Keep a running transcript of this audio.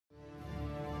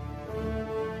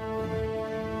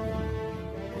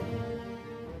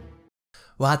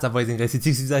What's up, boys and girls, it's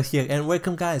xWizard here, and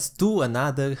welcome guys to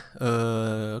another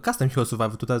Custom Hero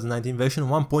Survival 2019 version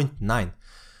 1.9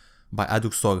 by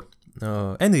Aduxor,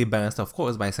 and rebalanced of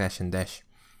course by Slash and Dash.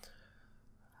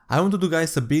 I want to do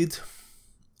guys a build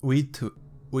with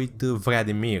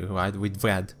Vladimir, right, with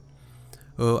Vlad.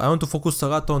 I want to focus a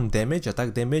lot on damage,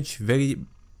 attack damage, a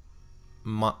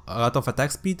lot of attack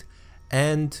speed,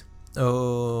 and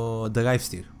the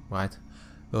lifesteal, right.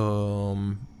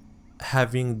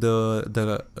 Having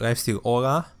the lifesteal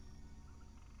aura,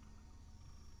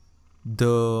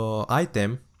 the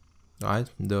item, right,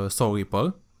 the Soul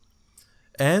Reaper,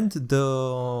 and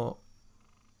the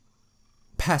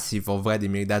passive of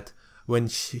Vladimir that when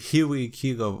he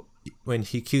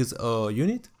kills a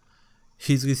unit,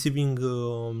 he's receiving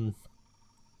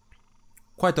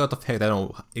quite a lot of health. I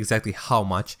don't know exactly how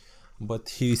much, but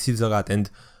he receives a lot, and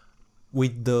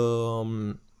with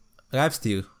the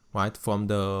lifesteal, right, from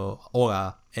the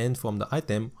aura and from the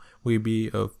item, will be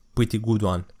a pretty good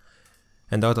one,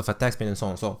 and a lot of attack speed and so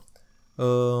on. So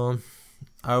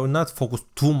I will not focus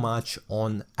too much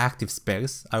on active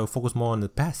spells. I will focus more on the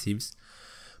passives,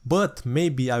 but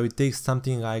maybe I will take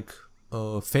something like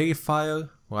Fairy Fire,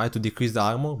 right, to decrease the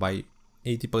armor by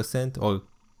 80%, or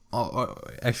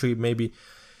actually maybe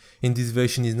in this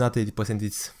version is not 80%,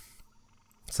 it's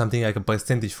something like a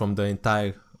percentage from the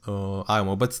entire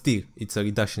armor, but still it's a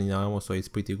reduction in armor, so it's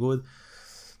pretty good.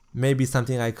 Maybe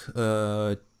something like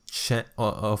a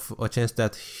chance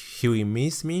that he will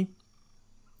miss me,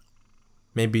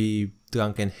 maybe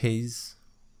Drunken Haze,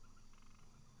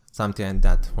 something like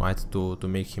that, right, to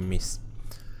make him miss.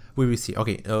 We will see.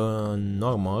 Okay,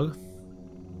 normal,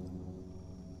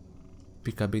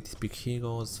 pick abilities, pick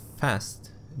heroes, fast,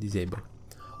 disable.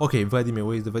 Okay, Vladimir,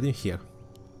 where is the Vladimir? Here.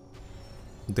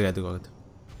 Dreadlord.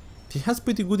 He has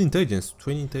pretty good intelligence,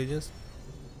 20 intelligence,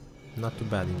 not too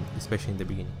bad, especially in the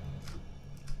beginning.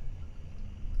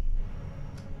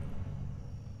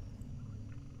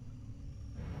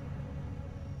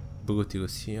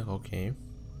 Brutilus here, okay.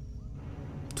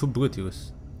 2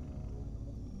 Brutilus.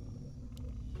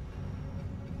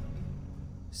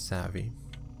 Savvy.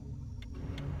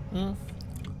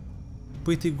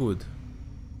 Pretty good.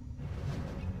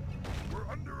 We're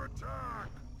under attack.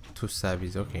 2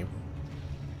 Savvies, okay.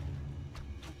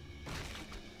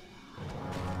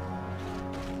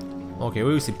 Okay,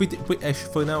 we will see. Actually,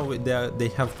 for now, they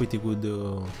have pretty good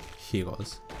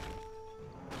heroes.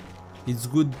 It's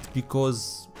good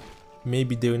because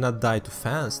maybe they will not die too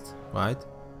fast, right?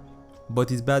 But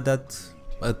it's bad that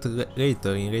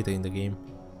later in the game,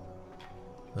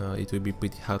 it will be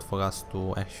pretty hard for us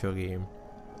to actually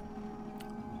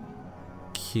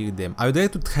kill them. I would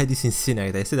like to try this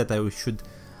Incinerate. I said that I will try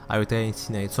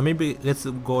Incinerate. So maybe let's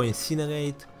go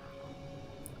Incinerate,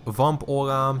 Vamp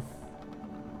Aura.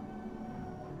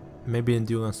 Maybe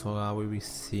Endurance Aura, we will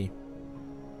see.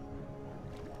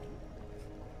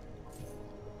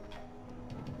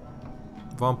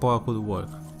 Vamp Aura could work.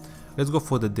 Let's go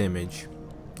for the damage.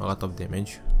 A lot of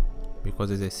damage. Because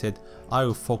as I said, I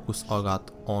will focus a lot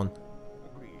on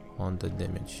the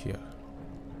damage here.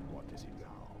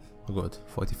 Good.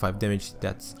 45 damage,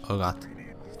 that's a lot.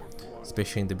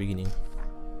 Especially in the beginning.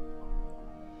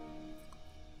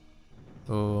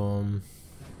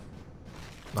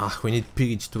 We need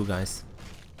pillage too, guys.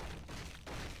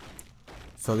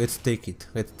 So let's take it.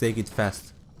 Let's take it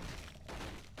fast.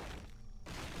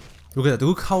 Look at that.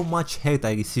 Look how much health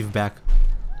I receive back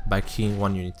by killing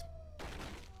one unit.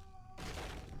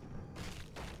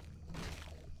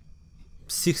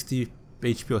 60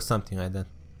 HP or something like that.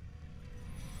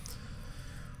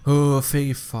 Oh,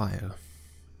 Fairy Fire.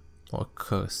 Or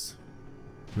Curse.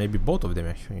 Maybe both of them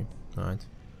actually. Alright.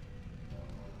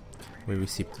 We will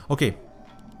see. Okay.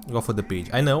 Go for the page.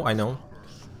 I know.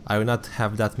 I will not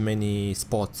have that many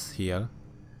spots here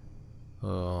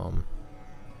to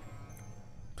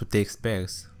take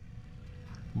spares.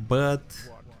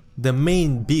 But the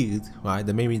main build, right?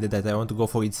 The main build that I want to go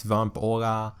for is Vamp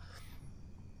Aura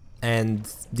and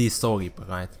this Soul Reaper,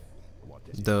 right?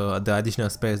 The additional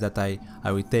spares that I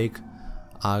will take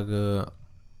are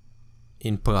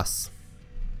in plus.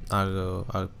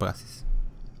 Are pluses.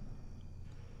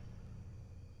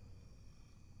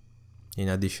 In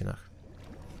additional.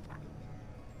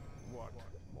 What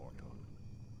mortal?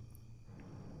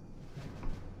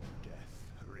 Death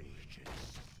rages.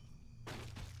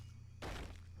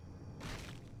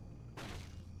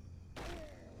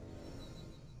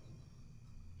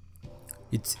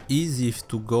 It's easy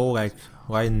to go like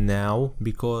right now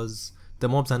because the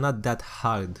mobs are not that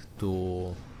hard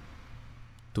to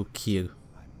kill.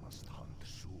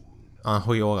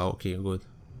 Holy Aura, okay, good.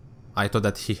 I thought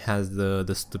that he has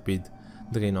the stupid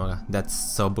Drain aura. That's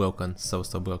so broken. So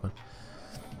broken.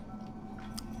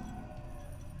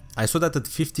 I saw that at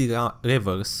 50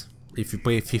 levels, if you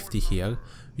play 50 here,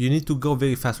 you need to go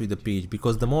very fast with the pillage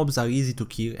because the mobs are easy to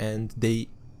kill and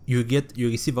you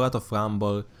receive a lot of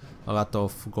rumble, a lot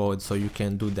of gold, so you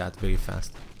can do that very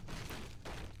fast.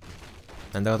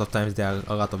 And a lot of times there are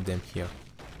a lot of them here.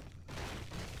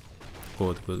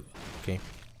 Good. Okay.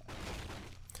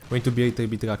 Going to be a little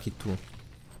bit lucky too.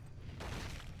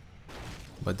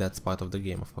 But that's part of the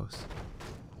game, of course.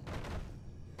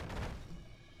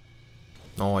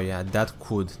 Oh yeah,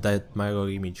 that mirror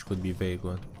image could be very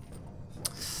good.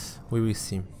 We will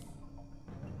see.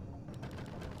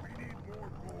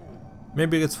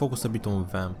 Maybe let's focus a bit on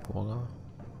Vampora.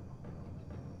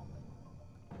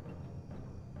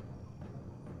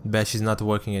 Bash is not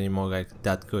working anymore like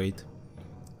that great.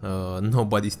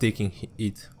 Nobody's taking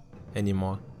it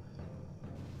anymore.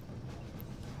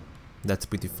 That's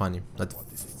pretty funny. That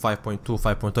 5.2,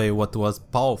 5.8 what was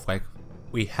powerful, like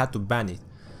we had to ban it.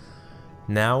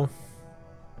 Now,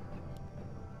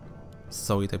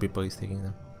 so little people is taking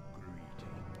them.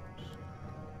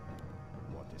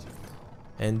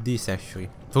 And this actually,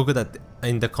 look at that,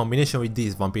 in the combination with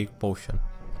this vampiric potion,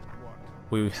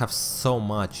 we will have so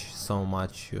much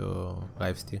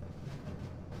lifesteal.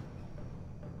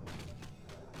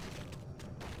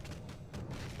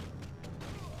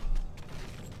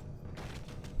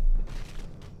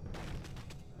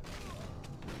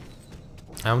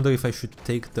 I wonder if I should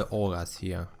take the auras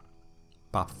here.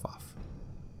 Puff.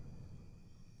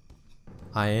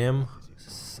 I am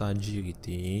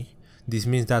agility. This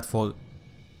means that for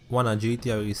 1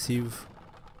 agility I will receive...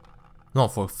 No,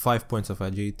 for 5 points of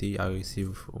agility I will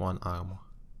receive 1 armor.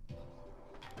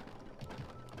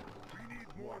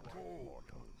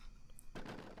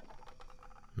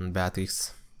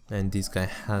 Beatrix. And this guy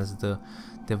has the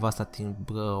devastating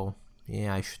blow.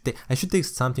 Yeah, I should take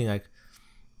something like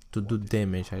to do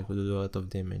damage. I could do a lot of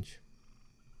damage.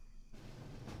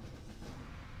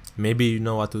 Maybe you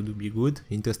know what would be good,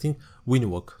 interesting?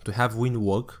 Windwalk. To have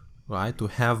Windwalk, right? To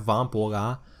have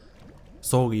Vampora,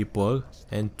 Soul Reaper,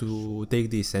 and to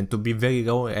take this and to be very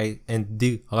low and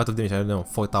deal a lot of damage. I don't know,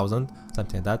 4,000,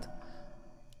 something like that.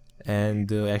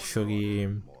 And actually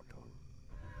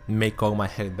make all my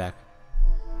health back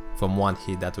from 1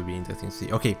 hit. That would be interesting to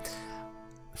see. Okay.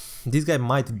 This guy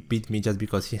might beat me just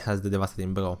because he has the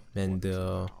devastating blow and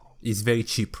it's very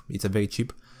cheap. It's a very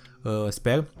cheap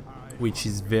spell, which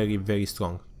is very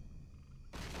strong.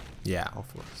 Yeah,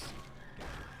 of course.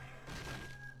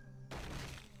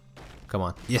 Come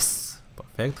on. Yes!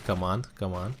 Perfect. Come on.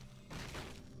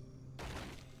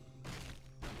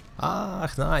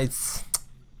 Ah, nice.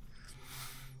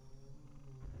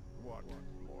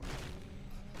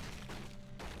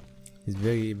 It's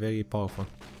very powerful.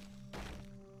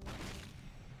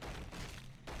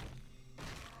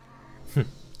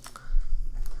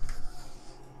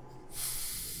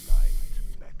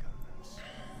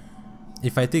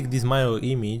 If I take this mirror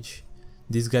image,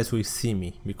 these guys will see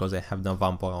me because I have the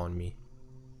Vampora on me.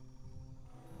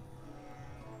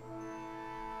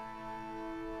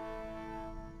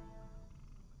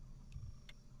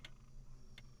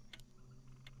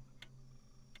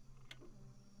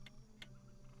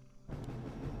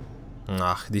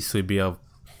 Ah, this will be a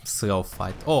slow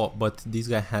fight. Oh, but this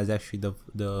guy has actually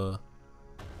the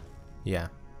yeah,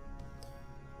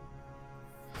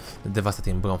 the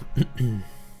devastating blow.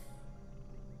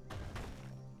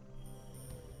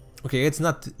 Okay, let's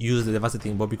not use the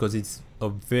devastating blow because it's a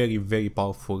very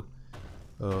powerful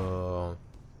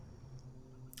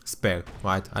spell,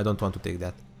 right? I don't want to take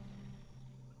that.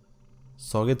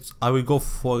 So I will go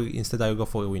for a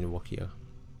Windwalk here.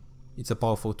 It's a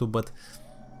powerful tool, but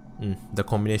the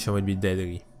combination will be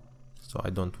deadly, so I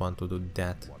don't want to do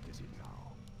that.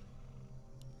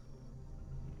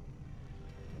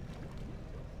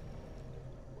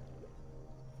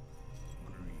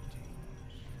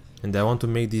 And I want to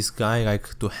make this guy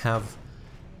like to have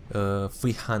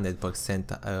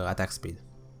 300% attack speed.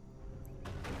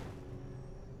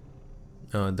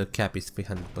 The cap is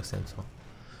 300%. So,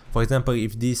 for example,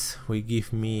 if this will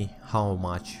give me how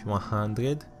much?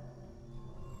 100.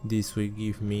 This will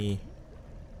give me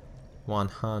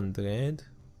 100.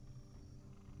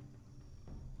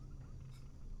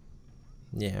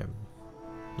 Yeah.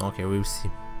 Okay, we'll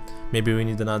see. Maybe we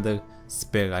need another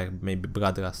spell, like maybe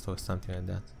Bloodlust or something like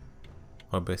that.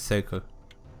 Or Berserker.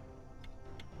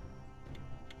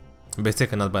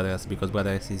 Berserker, not Bloodlust, because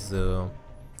Bloodlust is...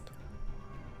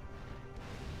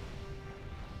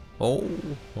 Oh,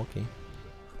 okay.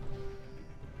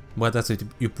 Bloodlust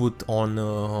you put on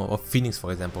a Phoenix,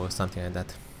 for example, or something like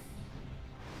that.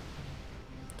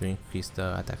 to increase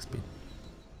the attack speed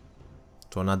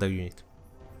to another unit.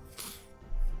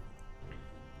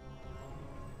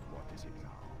 What is it now?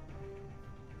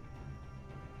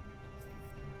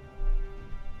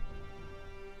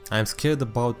 I'm scared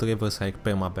about reverse like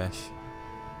permabash.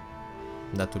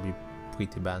 That would be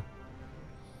pretty bad.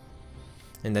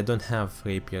 And I don't have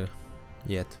rapier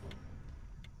yet.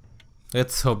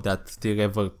 Let's hope that the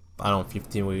level around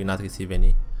 15 will not receive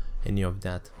any of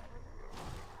that.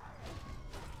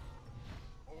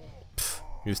 Pfft,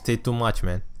 you stay too much,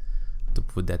 man, to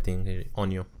put that thing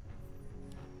on you.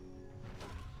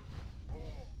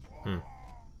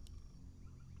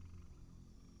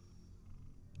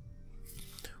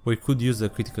 We could use a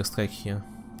critical strike here.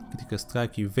 Critical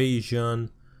strike, evasion.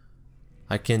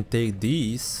 I can take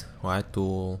this, right,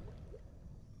 to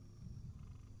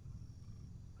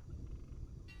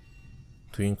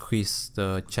increase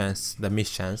the chance, the miss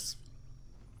chance.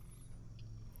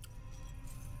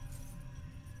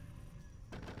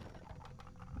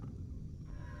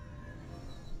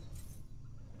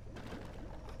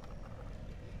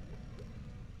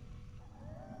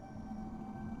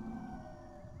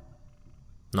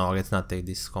 No, let's not take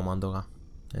this Commandora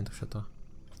and Ushator.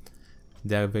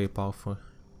 They are very powerful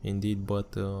indeed,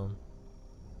 but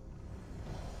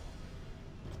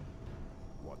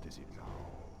What is it now?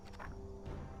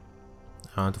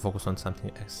 I want to focus on something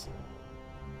else.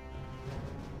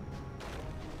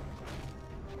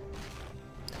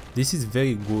 This is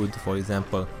very good, for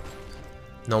example,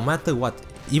 no matter what,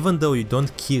 even though you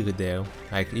don't kill there,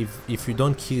 like if you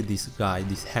don't kill this guy,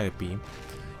 this harpy,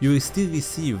 you will still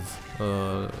receive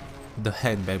the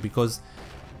head back, because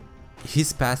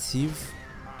his passive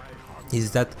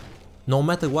is that no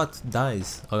matter what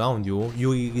dies around you, you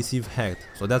will receive health.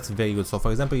 So that's very good. So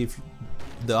for example, if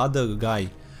the other guy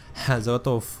has a lot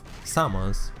of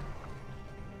summons,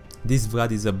 this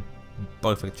Vlad is a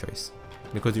perfect choice,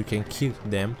 because you can kill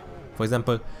them. For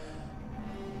example,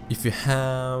 if you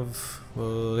have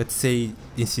let's say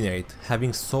Incinerate,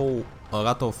 having a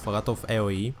lot of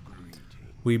AoE,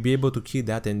 we'll be able to kill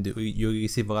that and you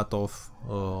receive a lot of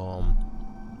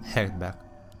health back.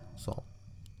 So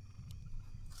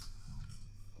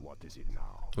What is it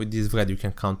now? with this Vlad you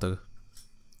can counter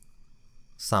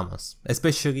summons,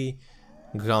 especially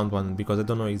ground one, because I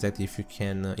don't know exactly if you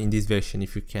can in this version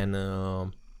if you can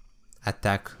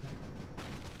attack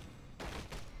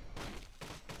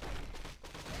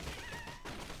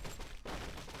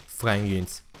flying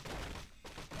units.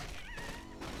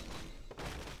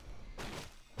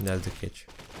 That's the catch.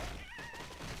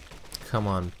 Come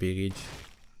on, Pillage.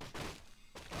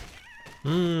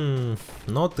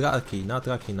 Not lucky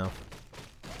enough.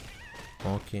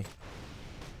 Okay.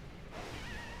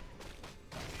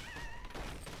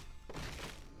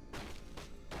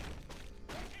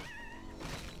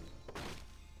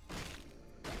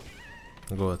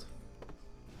 Good.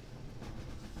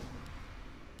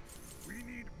 We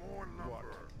need more lumber.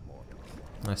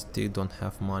 I still don't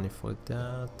have money for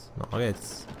that. No,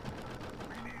 let's.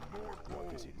 We need more gold.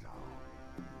 What is it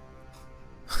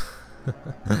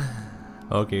now?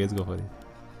 Okay, let's go for it.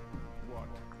 What?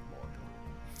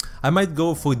 I might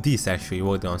go for this actually,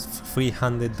 Warcraft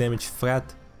 300 damage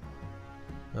flat.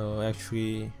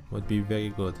 Actually would be very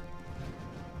good.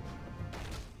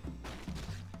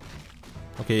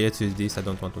 Okay, let's use this, I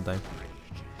don't want to die.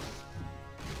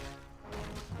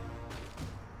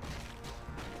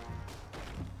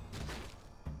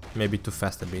 Maybe too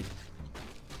fast a bit,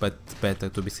 but better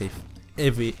to be safe.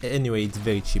 Anyway, it's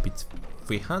very cheap, it's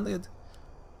 300?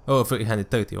 Oh,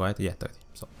 330, right? Yeah, 30,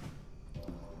 so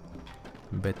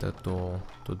better to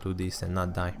do this and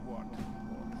not die.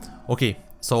 Okay,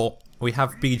 so we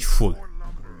have pillage full,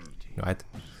 right?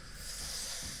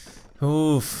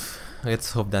 Oof,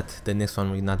 let's hope that the next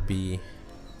one will not be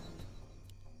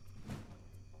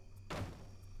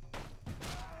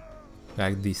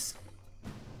like this.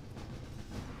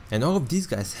 And all of these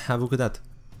guys have, look at that,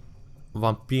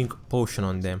 one pink potion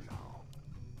on them.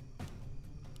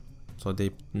 So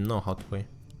they know how to play.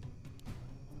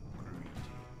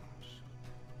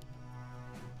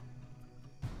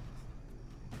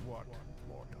 What?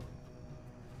 Mortal.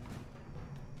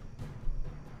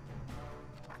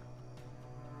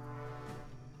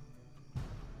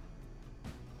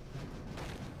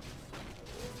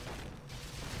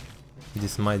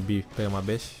 This might be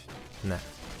permabash. Nah.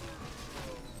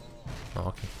 Oh,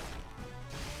 okay.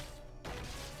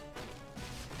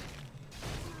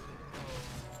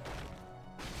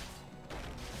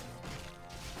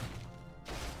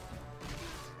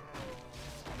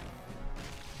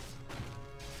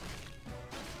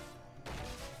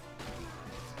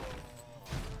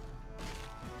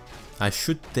 I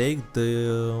should take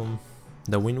the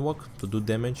windwalk to do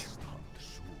damage.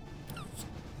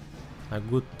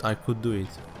 I could do it.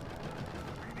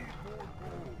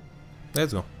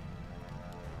 Let's go.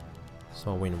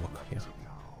 So windwalk here.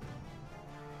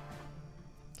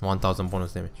 1000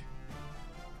 bonus damage.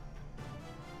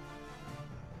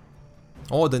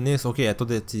 Oh, the next. Okay, I thought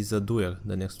that is a duel.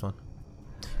 The next one.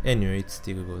 Anyway, it's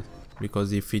still good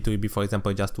because if it will be, for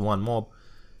example, just one mob,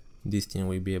 this thing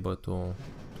will be able to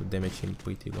damage him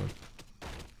pretty good.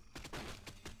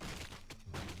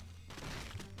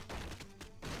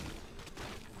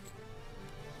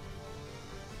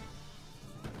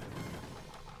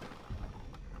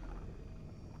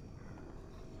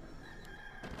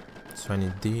 So I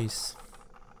need this.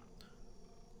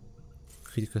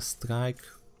 Critical strike.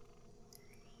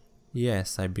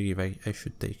 Yes, I believe I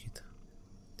should take it.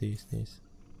 This.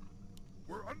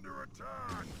 We're under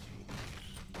attack.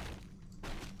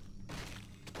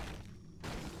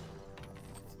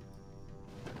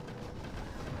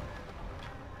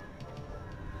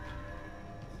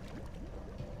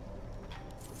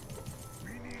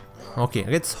 Okay,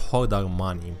 let's hold our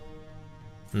money.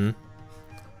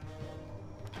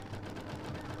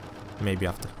 Maybe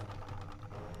after.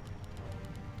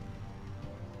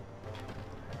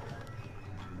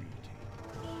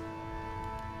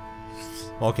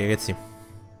 Okay, let's see.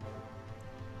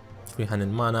 300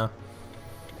 mana.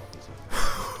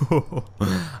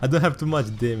 I don't have too much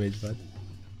damage, but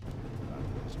That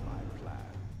was my plan.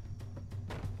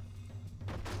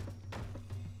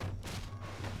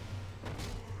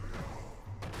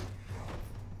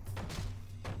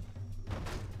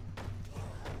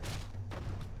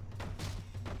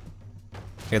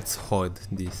 let's hold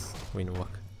this windwalk.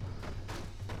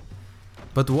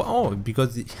 But wow,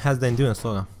 because it has the endurance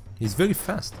aura. He's very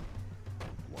fast.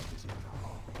 What is it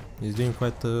now? He's doing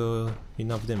quite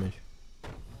enough damage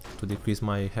to decrease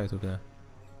my health there.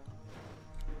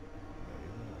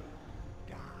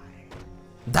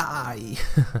 Die!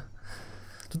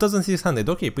 2600,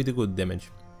 okay, pretty good damage.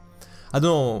 I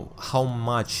don't know how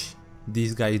much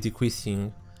this guy is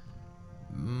decreasing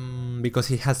because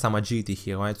he has some agility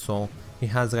here, right? So he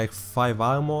has like 5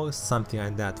 armor, something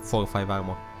like that, 4 or 5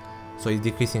 armor. So he's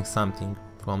decreasing something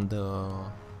from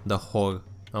the whole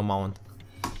amount.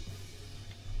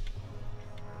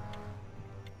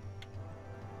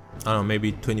 I don't know,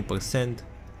 maybe 20%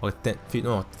 or 10,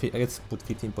 no, let's put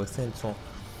 15%, so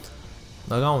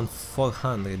around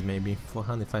 400 maybe,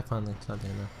 400, 500, something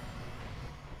like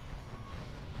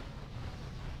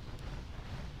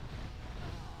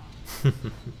that.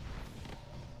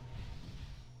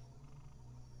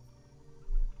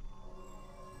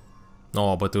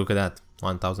 No, but look at that,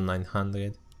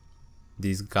 1900.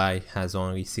 This guy has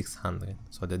only 600,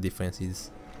 so the difference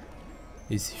is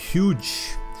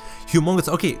huge, humongous.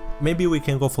 Okay, maybe we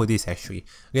can go for this actually.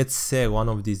 Let's sell one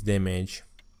of these damage.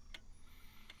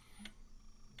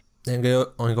 Then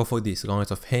only go for this,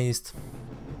 Gauntlet of Haste.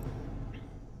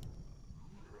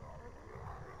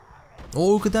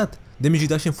 Oh, look at that, damage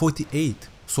reduction 48,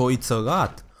 so it's a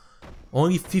lot.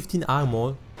 Only 15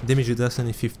 armor, damage reduction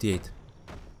is 58.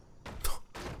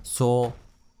 So,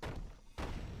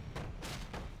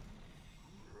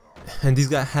 and this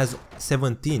guy has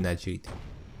 17 agility.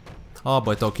 Oh,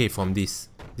 but okay, from this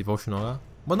devotional,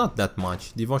 but not that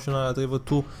much. Devotional at level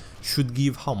 2 should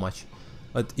give how much?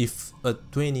 But if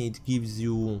at 20 it gives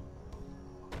you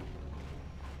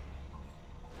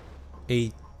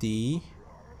 80.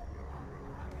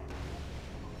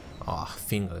 Ah, oh,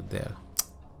 finger there.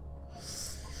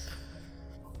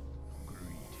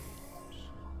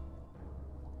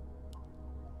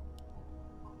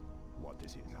 What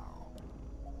is it now?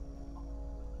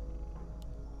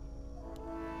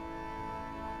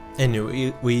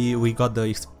 Anyway, we got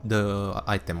the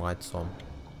item, right? So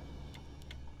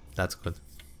that's good.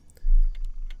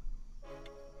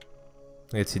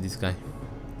 Let's see this guy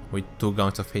with 2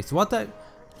 Gaunts of Haste. What the?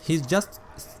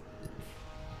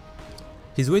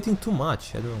 He's waiting too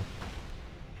much. I don't know.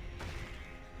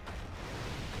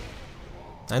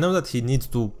 I know that he needs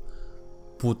to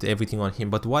put everything on him,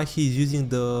 but why he's using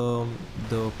the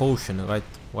potion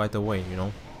right away? You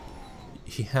know,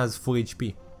 he has full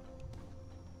HP.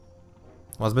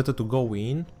 Was better to go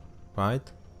in,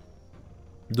 right?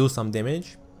 Do some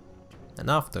damage, and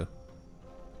after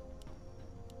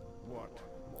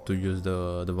to use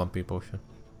the vampire potion.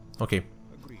 Okay.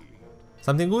 Agreed.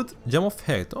 Something good? Gem of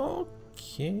Health.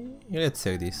 Okay, let's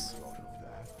sell this.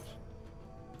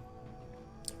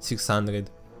 600.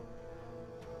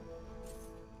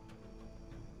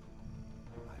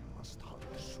 I must hunt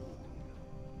soon.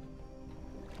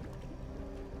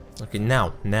 Okay,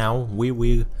 now we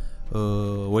will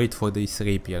wait for this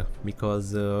rapier,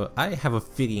 because I have a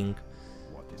feeling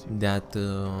that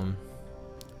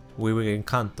we will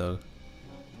encounter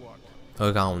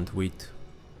a round with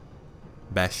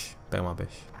bash, perma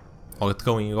bash, or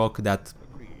throwing rock that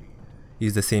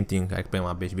is the same thing like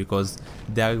perma bash, because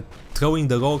they are throwing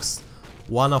the rocks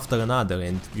one after another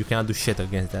and you cannot do shit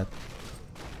against that.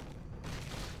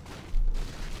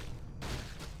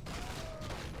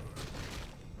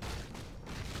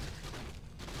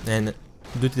 And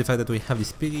due to the fact that we have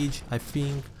this pillage,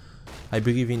 I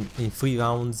believe in 3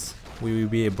 rounds we will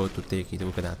be able to take it.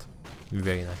 Look at that.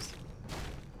 Very nice.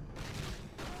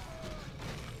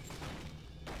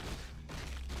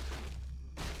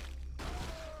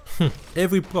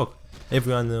 Every proc,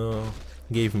 everyone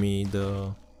gave me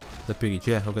the pillage.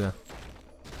 Yeah, look at that.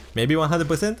 Maybe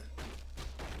 100%?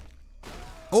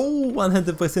 Oh,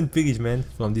 100% pillage, man,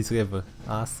 from this level.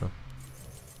 Awesome.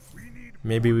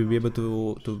 Maybe we'll be able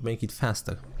to make it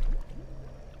faster.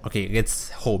 Okay, let's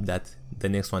hope that the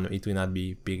next one it will not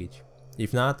be pillage.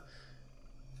 If not,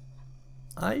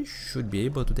 I should be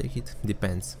able to take it.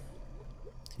 Depends.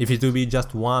 If it will be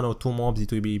just 1 or 2 mobs,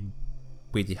 it will be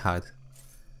pretty hard.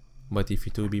 But if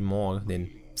it will be more than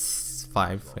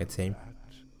 5, let's say.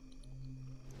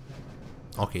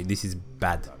 Okay, this is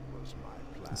bad.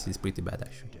 This is pretty bad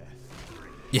actually.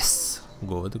 Yes!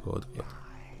 Good, good, good.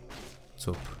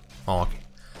 Super. Oh, okay.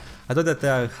 I thought that they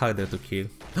are harder to kill.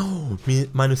 Oh,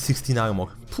 minus 16 armor.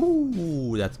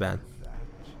 Pooh, that's bad.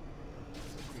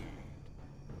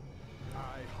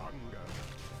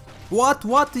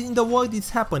 What in the world is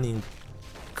happening?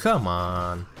 Come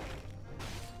on.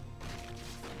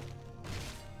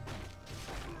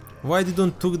 Why they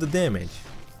don't took the damage?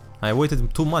 I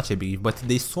waited too much, I believe, but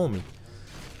they saw me.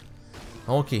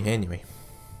 Okay, anyway.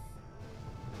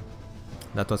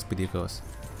 That was pretty close.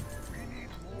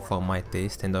 For my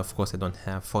taste, and of course I don't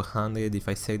have 400. If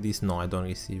I sell this, no, I don't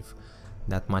receive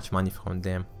that much money from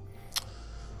them.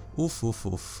 Oof, oof,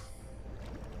 oof.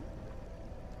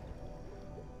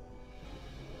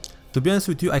 To be honest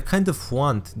with you, I kind of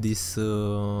want this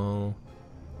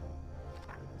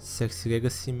sexy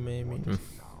legacy, maybe.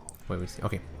 Where we see?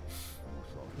 Okay.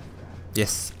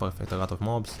 Yes, perfect. A lot of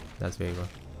mobs. That's very good.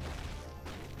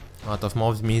 A lot of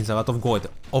mobs means a lot of gold.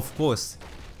 Of course,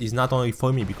 it's not only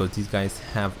for me, because these guys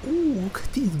have. Ooh, look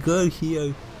at this girl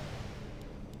here.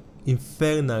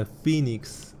 Infernal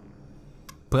Phoenix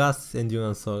plus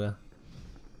Endurance Aura.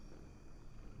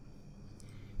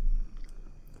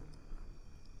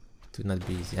 It will not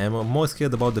be easy. I'm more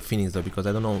scared about the Phoenix though, because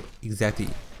I don't know exactly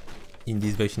in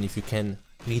this version if you can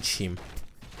reach him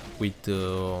with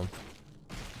a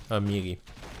melee.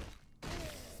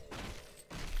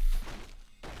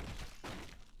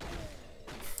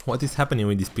 What is happening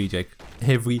with this page? Like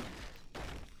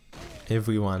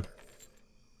everyone.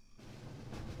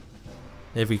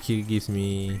 Every kill gives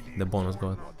me the bonus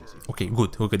gold. Okay,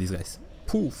 good. Look at these guys.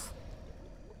 Poof.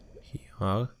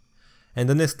 Here. And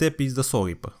the next step is the Soul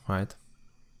Reaper, right?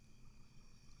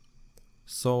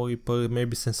 Soul Reaper,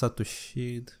 maybe Sensato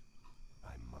Shield.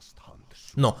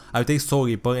 No, I'll take Soul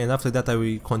Reaper, and after that I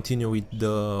will continue with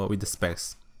the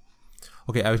specs.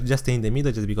 Okay, I will just stay in the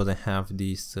middle just because I have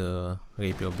this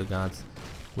Rapier of the Gods.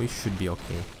 We should be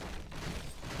okay.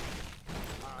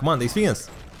 Come on, the experience!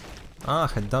 Ah,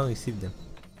 I don't receive them.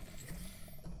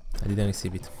 I didn't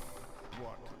receive it.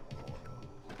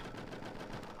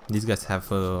 These guys have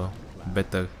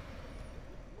better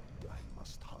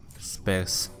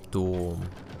spares to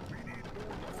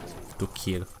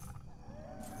kill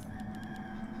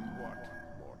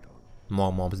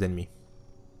more mobs than me.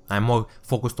 I'm more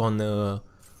focused on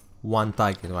one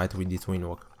target, right, with this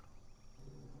windwalk.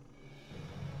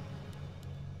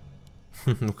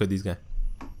 Look at this guy.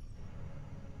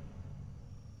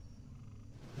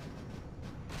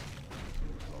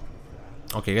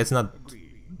 Okay, let's not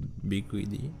be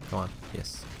greedy. Come on,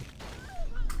 yes.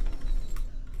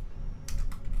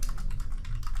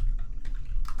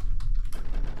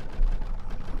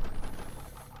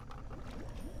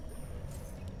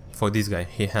 For this guy,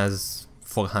 he has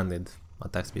 400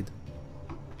 attack speed.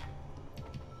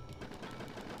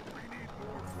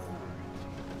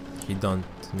 He don't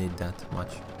need that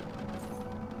much.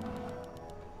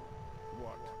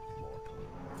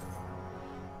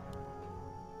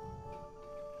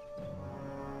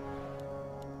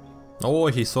 Oh,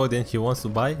 he saw then he wants to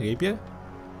buy Rapier?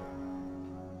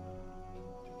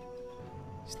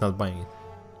 He's not buying it.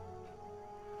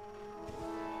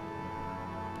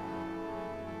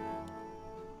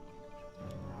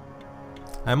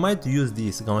 I might use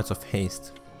these Gauntlets of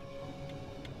Haste.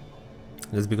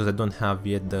 Just because I don't have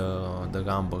yet the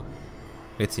Rumble.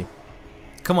 Let's see.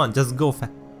 Come on, just go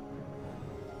fast.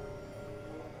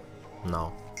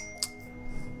 No.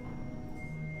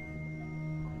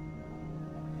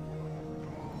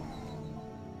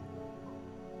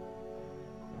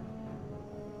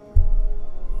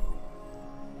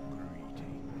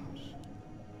 Greetings.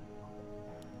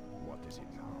 What is it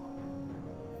now?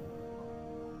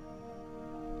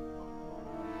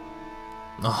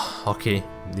 Oh, okay.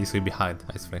 This will be hard,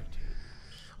 I swear.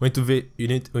 We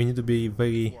need to be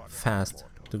very fast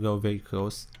to go very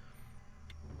close.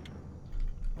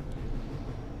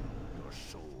 Your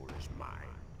soul is mine.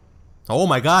 Oh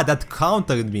my god, that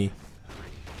countered me.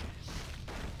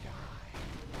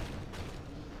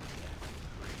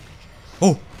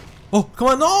 Oh! Oh, come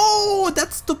on! No!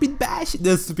 That stupid bash!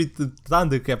 The stupid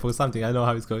thundercap or something, I don't know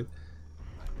how it's called.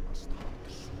 I must hunt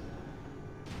soon.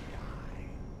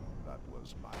 That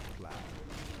was my plan.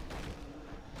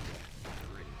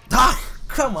 Ah!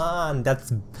 Come on!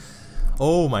 That's...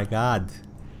 Oh my god.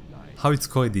 How it's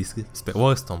called this?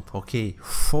 War Stomp, okay.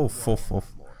 Oh.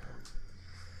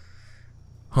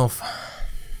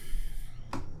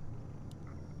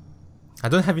 I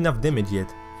don't have enough damage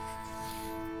yet.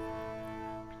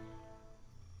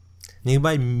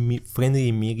 Nearby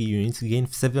friendly melee units gain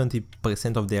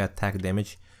 70% of their attack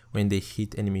damage when they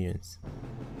hit enemy units.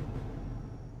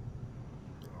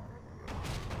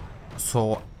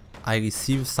 So I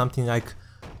receive something like,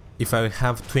 if I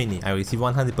have 20, I receive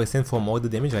 100% from all the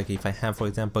damage. Like if I have, for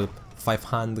example,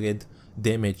 500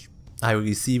 damage, I will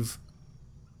receive...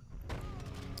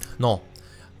 No,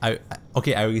 I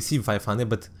receive 500,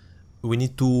 but we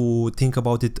need to think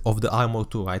about it of the armor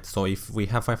too, right? So if we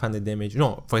have 500 damage,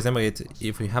 no, for example,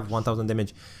 if we have 1000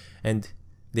 damage and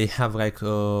they have like, I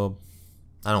don't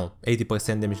know,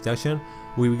 80% damage reduction,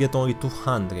 we will get only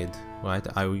 200, right?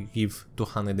 I will give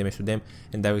 200 damage to them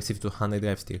and I receive 200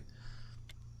 lifesteal.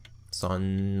 So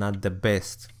not the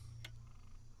best.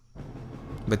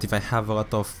 But if I have a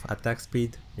lot of attack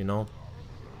speed, you know.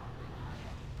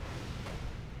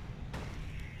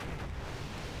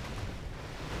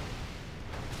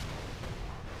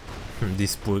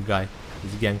 This poor guy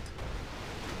is ganked.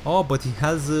 Oh, but he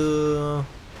has a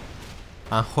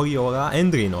Holy Aura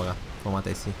and Drain Aura, from what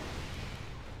I see.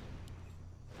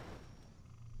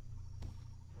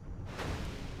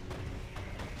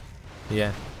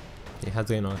 Yeah, he has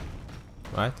Drain Aura,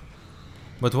 right?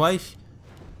 But why?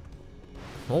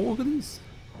 Oh, look at this.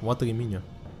 Watery minion.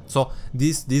 So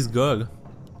this girl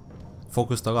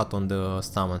focused a lot on the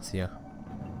summons here.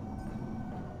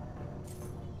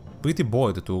 Pretty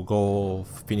bored to go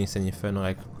finish an Inferno,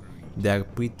 like they are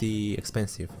pretty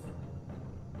expensive.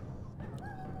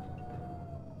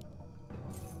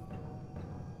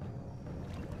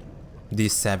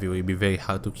 This Savvy will be very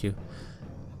hard to kill.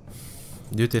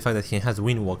 Due to the fact that he has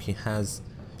Windwalk,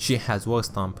 she has War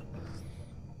Stomp.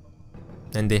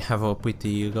 And they have a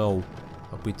pretty low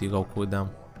cooldown.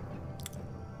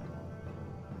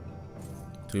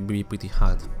 It will be pretty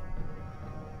hard.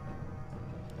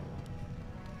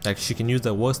 Like she can use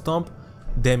the War Stomp,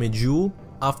 damage you,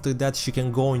 after that she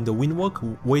can go in the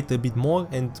Windwalk, wait a bit more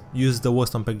and use the War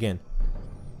Stomp again.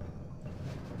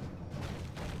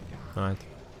 Alright.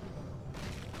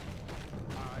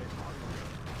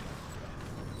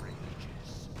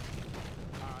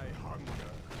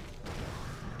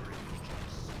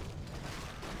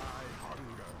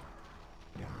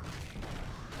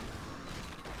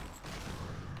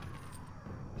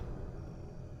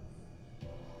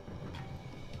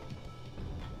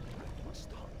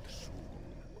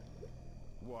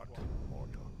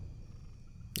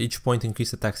 Each point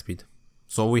increase attack speed.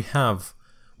 So we have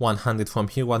 100 from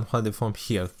here, 100 from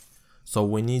here. So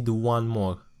we need one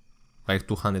more, like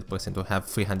 200% to have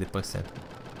 300%.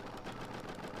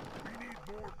 We need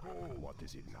more gold. What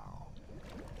is it now?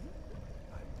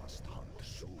 I must hunt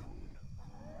soon.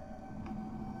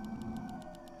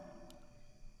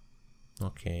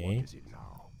 Okay. What is it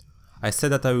now? I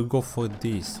said that I will go for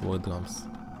these war drums.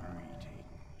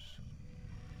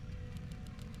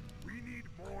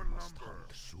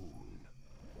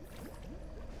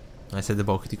 I said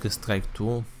about critical strike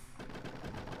too.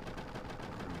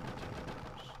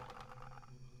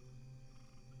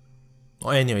 Oh,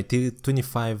 anyway, till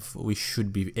 25 we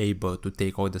should be able to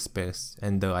take all the spares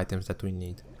and the items that we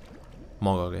need.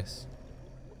 More or less.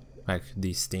 Like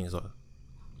these things, or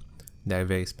they are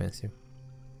very expensive.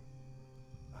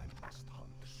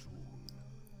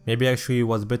 Maybe actually it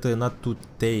was better not to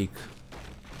take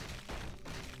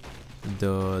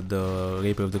the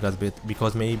Rapier of the Gods,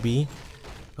 because maybe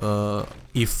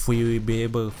if we will be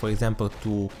able, for example,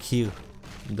 to kill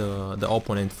the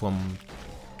opponent from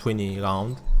 20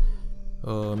 round,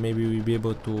 maybe we'll be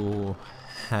able to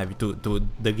have it, to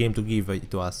the game to give it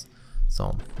to us.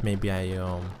 So maybe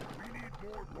I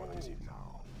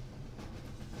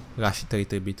rush it a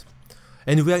little bit.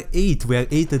 And we are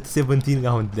 8 at 17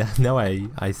 rounds. Now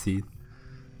I see it.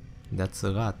 That's a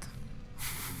lot.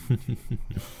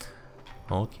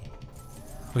 Okay.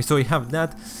 Okay, so we have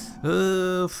that.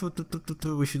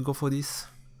 We should go for this.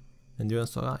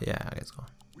 Endurance aura? Yeah, let's go.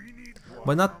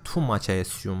 But not too much, I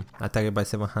assume. Attack by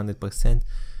 700%.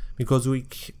 Because we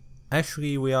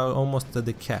are almost at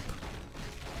the cap.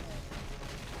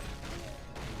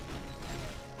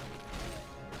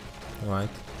 Right.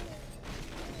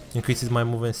 Increases my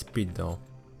movement speed though.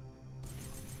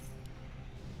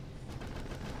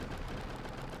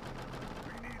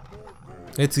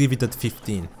 Let's leave it at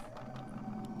 15.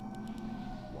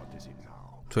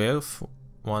 12,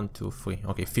 1, 2, 3.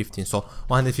 Okay, 15. So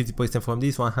 150% from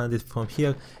this, 100 from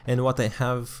here, and what I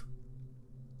have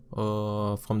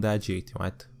from the agility,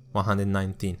 right?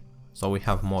 119. So we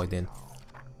have more than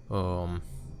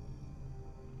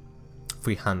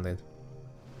 300.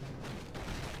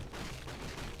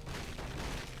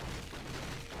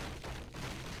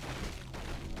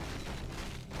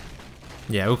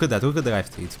 Yeah, look at that, look at the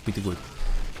lifesteal, it's pretty good.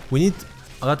 We need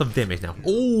a lot of damage now.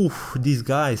 Oh, these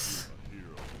guys.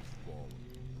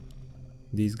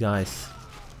 These guys.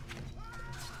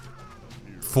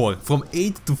 4, from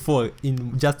 8 to 4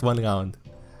 in just one round.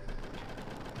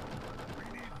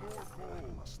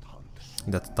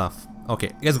 That's tough.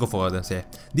 Okay, let's go for others here.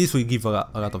 This will give a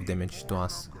lot of damage to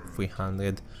us.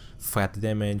 300 flat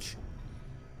damage.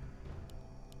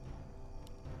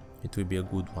 It will be a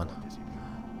good one.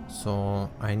 So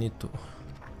I need to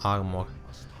armor.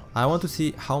 I want to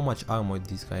see how much armor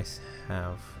these guys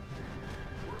have.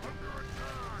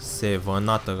 7,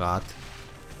 not a lot.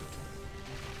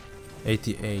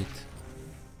 88.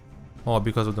 Oh,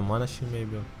 because of the mana shield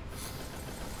maybe.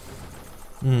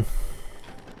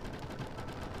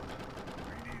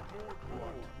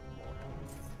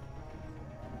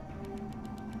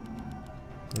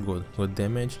 Good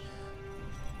damage.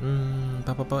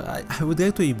 I would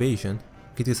like to evasion.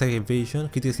 Critical strike evasion,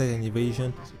 critical strike and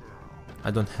evasion.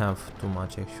 I don't have too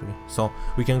much actually. So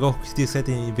we can go critical strike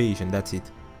and evasion, that's it.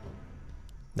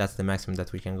 That's the maximum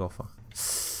that we can go for.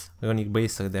 Runic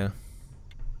Bracer there.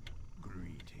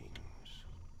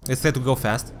 Let's try to go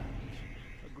fast.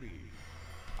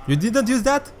 You didn't use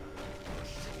that?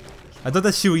 I thought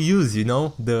that she would use, you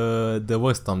know, the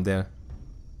Worst Storm there.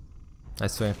 I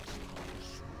swear.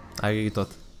 I really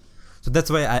thought. So that's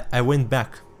why I went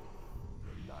back.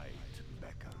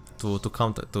 To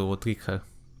counter, to trick her.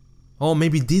 Oh,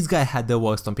 maybe this guy had the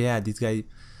Warcraft. Yeah, this guy.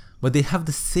 But they have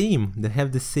the same. They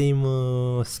have the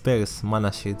same spares,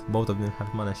 mana shield. Both of them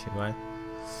have mana shield, right?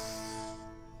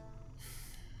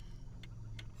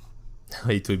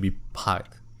 It will be hard.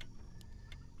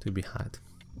 It will be hard.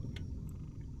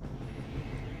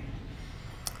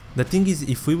 The thing is,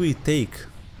 if we will take...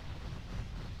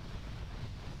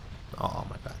 Oh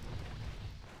my god.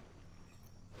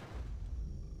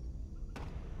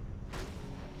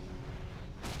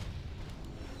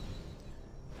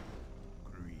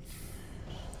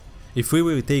 If we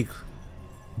will take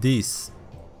this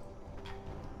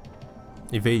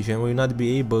evasion, we will not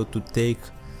be able to take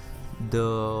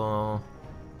the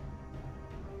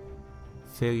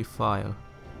fairy fire.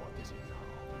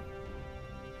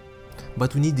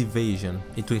 But we need evasion.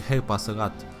 It will help us a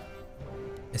lot,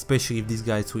 especially if these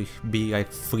guys will be like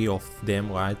 3 of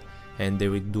them, right? And they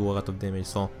will do a lot of damage.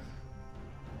 So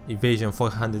evasion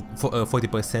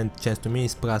 40% chance to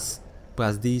miss plus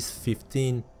this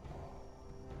 15.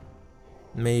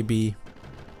 Maybe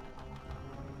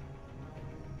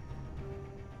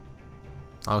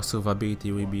our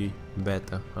survivability will be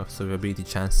better, our survivability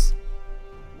chance.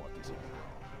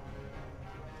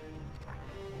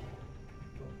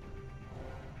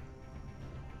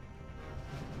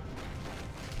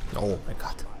 Oh my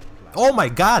god. Oh my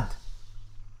god!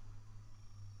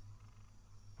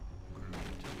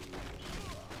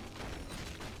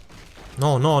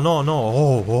 No, no, no,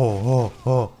 no.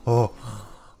 Oh.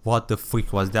 What the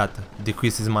freak was that?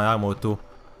 Decreases my armor too.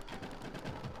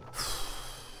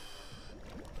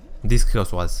 This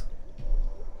cross was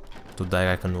to die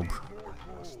like a noob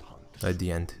at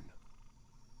the end.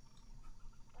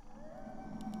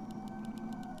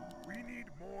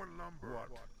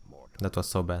 That was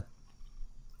so bad.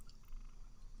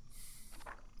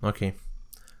 Okay,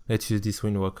 let's use this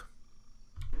windwork.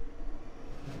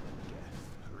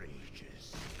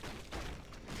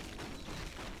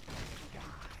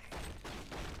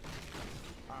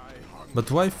 But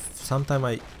why sometime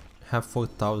I have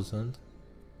 4,000?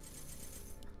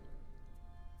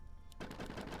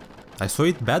 I saw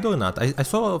it bad or not? I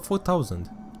saw 4,000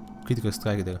 critical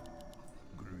strike there.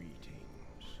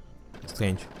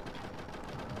 Strange.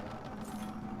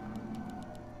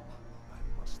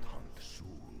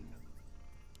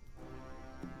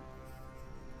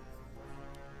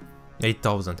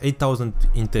 8,000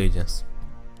 intelligence.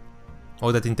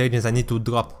 All that intelligence I need to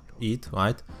drop it,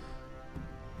 right?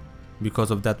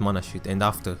 Because of that mana sheet, and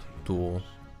after to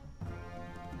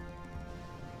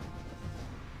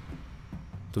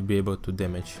be able to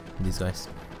damage these guys.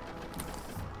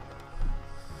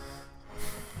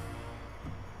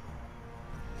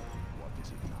 What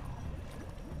is it now?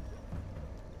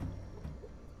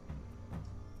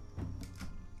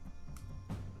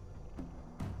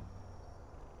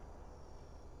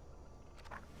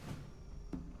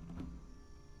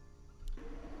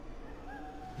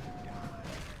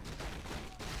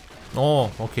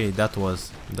 Oh, okay, that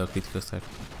was the critical strike.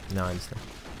 Now I understand.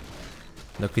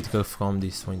 The critical from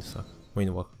this windwalk. We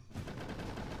need more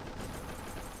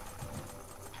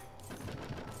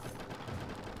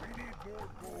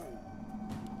gold.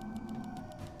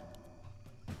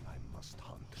 I must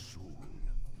hunt soon.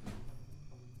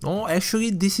 Oh,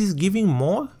 actually, this is giving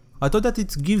more? I thought that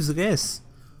it gives less.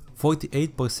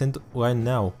 48% right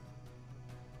now.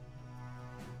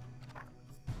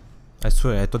 I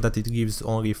swear, I thought that it gives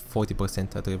only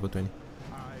 40% at level 20.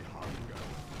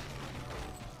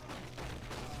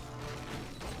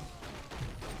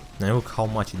 Now look how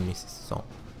much it misses, so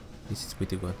this is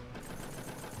pretty good.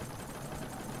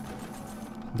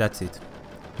 That's it.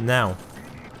 Now,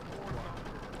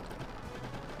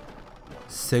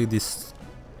 sell this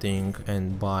thing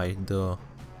and buy the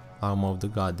armor of the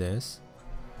goddess.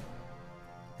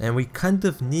 And we kind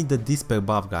of need the despair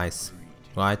buff, guys,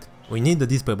 right? We need the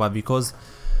despair buff because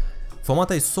from what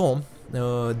I saw,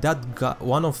 that guy,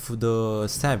 one of the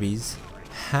Savis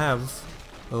have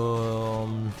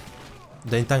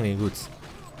the entangling roots.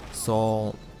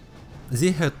 So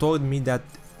Zihar told me that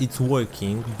it's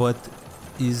working, but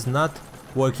is not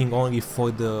working only for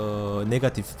the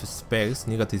negative spells,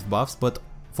 negative buffs, but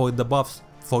for the buffs,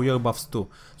 for your buffs too.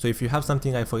 So if you have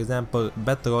something like, for example,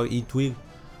 Battle, it will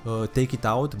take it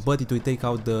out, but it will take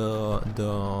out the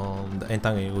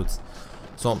entangling roots.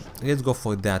 So let's go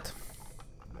for that.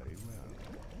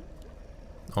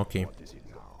 Okay.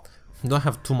 Don't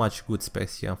have too much good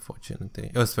spells here,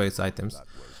 unfortunately. Spells items.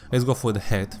 Let's go for the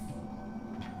head.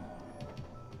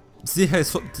 Zihar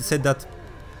said that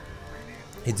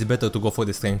it's better to go for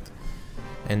the strength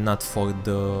and not for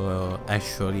the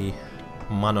actually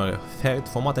manual effect.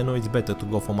 From what I know, it's better to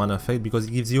go for manual effect because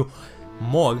it gives you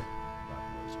more.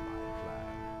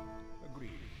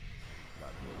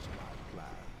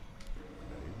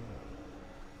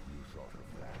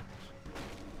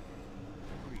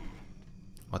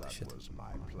 What the shit.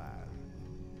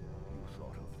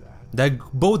 They're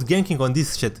both ganking on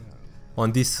this shit.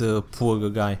 On this poor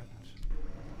guy.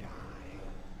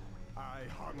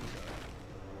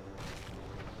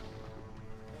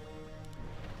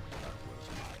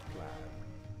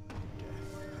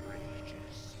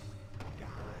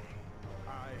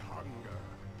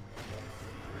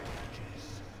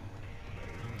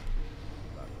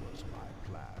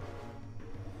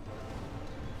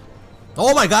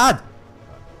 Oh my god!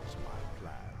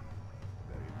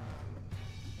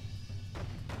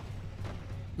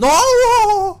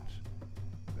 No!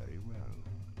 Very well.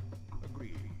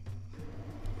 Agreed.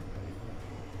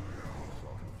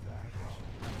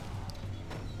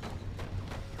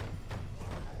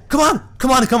 Come on!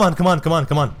 Come on, come on, come on, come on,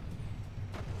 come on.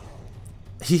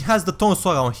 He has the Tone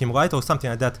Sora on him, right? Or something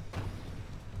like that.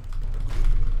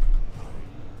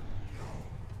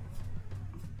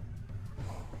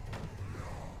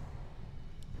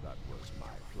 That was my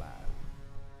plan.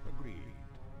 Agreed.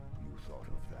 You thought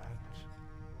of that?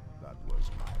 That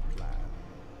was my plan.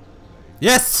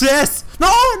 Yes, yes!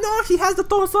 No, no, he has the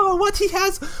Tone Sora. What he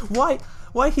has?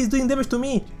 Why he's doing damage to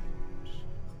me?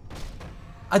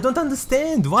 I don't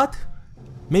understand. What?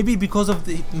 Maybe because of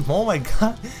the... Oh my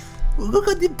god. Look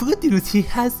at the Brutilus. He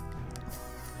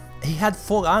had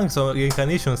 4 ranks or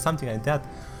reincarnation or something like that.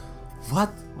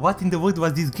 What in the world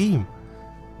was this game?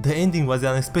 The ending was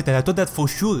unexpected. I thought that for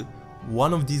sure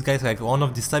one of these guys, like one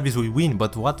of the Savis, will win,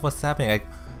 but what was happening? Like,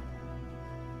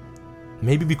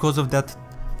 maybe because of that,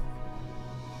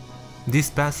 this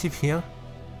passive here.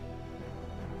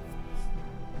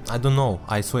 I don't know.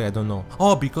 I swear I don't know.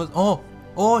 Oh, because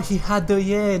oh, he had the,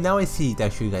 yeah. Now I see it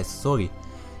actually, guys. Sorry,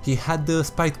 he had the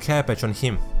spiked care patch on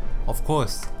him. Of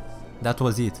course, that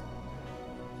was it.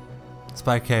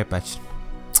 Spiked care patch.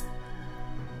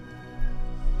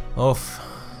 Oof.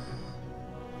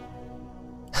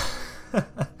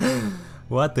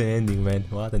 What an ending, man.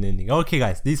 What an ending. Okay,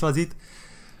 guys, this was it.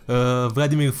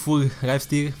 Vladimir full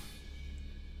lifesteal.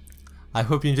 I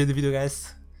hope you enjoyed the video,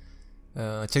 guys.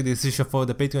 Check the description for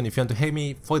the Patreon if you want to help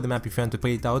me, for the map if you want to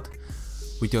play it out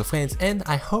with your friends, and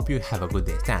I hope you have a good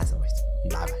day. Thanks so much.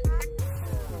 Bye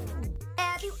bye.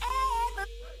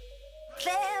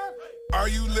 Are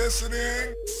you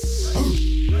listening?